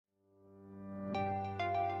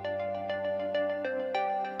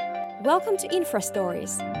Welcome to Infra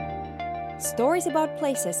Stories. Stories about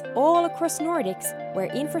places all across Nordics where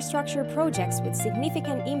infrastructure projects with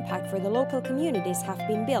significant impact for the local communities have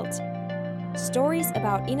been built. Stories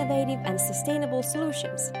about innovative and sustainable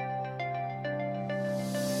solutions.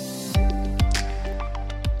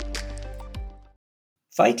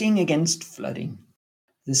 Fighting against flooding.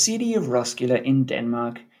 The city of Roskilde in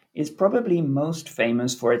Denmark is probably most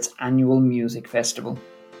famous for its annual music festival.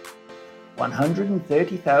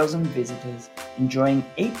 130,000 visitors enjoying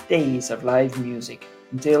 8 days of live music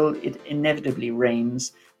until it inevitably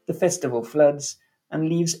rains, the festival floods, and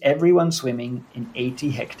leaves everyone swimming in 80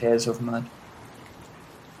 hectares of mud.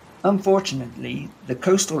 Unfortunately, the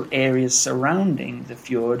coastal areas surrounding the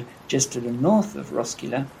fjord just to the north of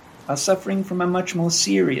Roskilde are suffering from a much more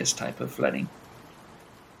serious type of flooding.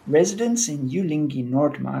 Residents in Jyllinge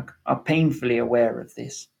Nordmark are painfully aware of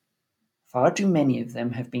this. Far too many of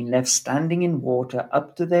them have been left standing in water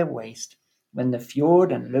up to their waist when the fjord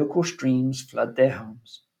and local streams flood their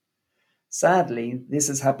homes. Sadly, this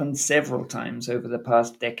has happened several times over the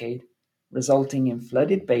past decade, resulting in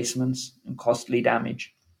flooded basements and costly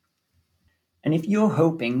damage. And if you're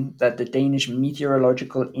hoping that the Danish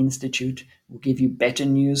Meteorological Institute will give you better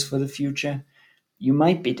news for the future, you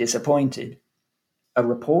might be disappointed. A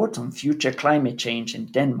report on future climate change in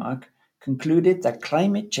Denmark concluded that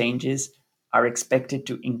climate changes are expected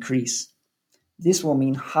to increase. This will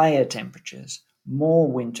mean higher temperatures, more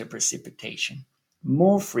winter precipitation,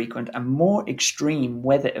 more frequent and more extreme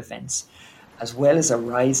weather events, as well as a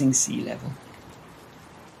rising sea level.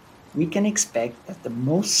 We can expect that the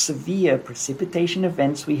most severe precipitation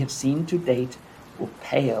events we have seen to date will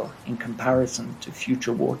pale in comparison to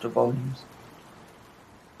future water volumes.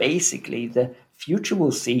 Basically, the future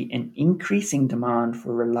will see an increasing demand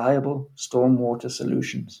for reliable stormwater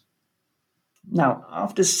solutions. Now,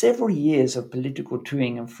 after several years of political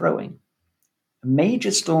toing and froing, a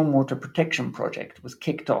major stormwater protection project was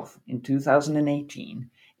kicked off in 2018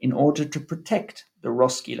 in order to protect the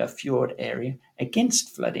Roskilde fjord area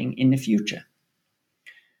against flooding in the future.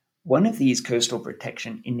 One of these coastal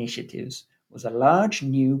protection initiatives was a large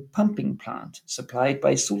new pumping plant supplied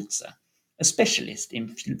by Sulzer, a specialist in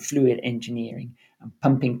fluid engineering and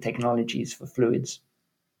pumping technologies for fluids.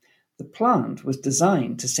 The plant was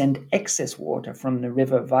designed to send excess water from the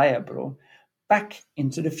River Værebro back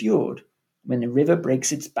into the fjord when the river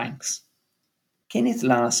breaks its banks. Kenneth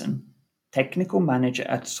Larsen, technical manager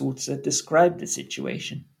at Sulzer, described the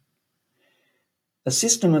situation. A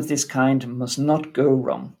system of this kind must not go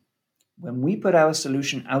wrong. When we put our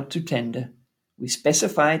solution out to tender, we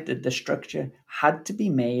specified that the structure had to be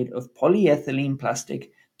made of polyethylene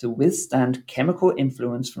plastic to withstand chemical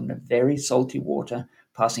influence from the very salty water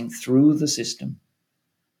passing through the system.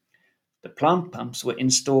 The plant pumps were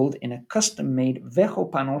installed in a custom-made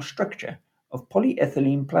Wehopanel structure of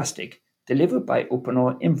polyethylene plastic delivered by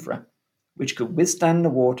Uponor Infra, which could withstand the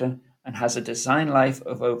water and has a design life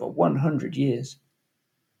of over 100 years.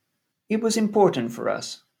 It was important for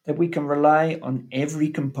us that we can rely on every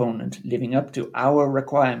component living up to our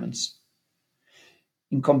requirements.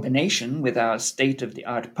 In combination with our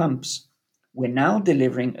state-of-the-art pumps, we're now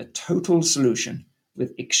delivering a total solution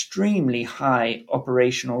with extremely high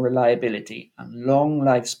operational reliability and long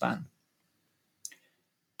lifespan.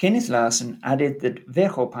 Kenneth Larsen added that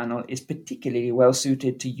Wehopanel is particularly well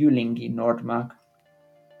suited to Jyllinge Nordmark.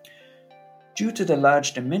 Due to the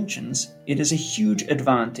large dimensions, it is a huge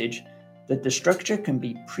advantage that the structure can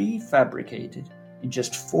be prefabricated in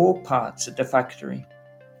just 4 parts at the factory,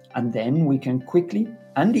 and then we can quickly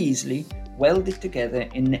and easily weld it together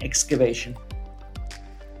in the excavation.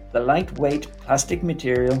 The lightweight plastic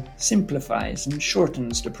material simplifies and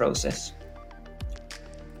shortens the process.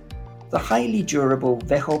 The highly durable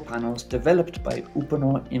Wehopanels developed by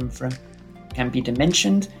Uponor Infra can be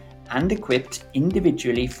dimensioned and equipped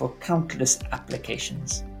individually for countless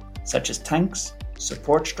applications, such as tanks,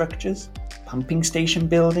 support structures, pumping station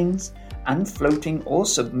buildings, and floating or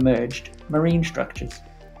submerged marine structures.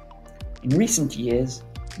 In recent years,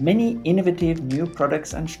 many innovative new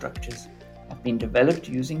products and structures have been developed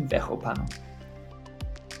using Wehopanel.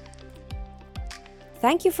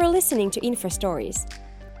 Thank you for listening to Infra Stories.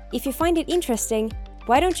 If you find it interesting,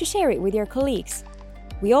 why don't you share it with your colleagues?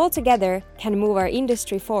 We all together can move our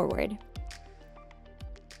industry forward.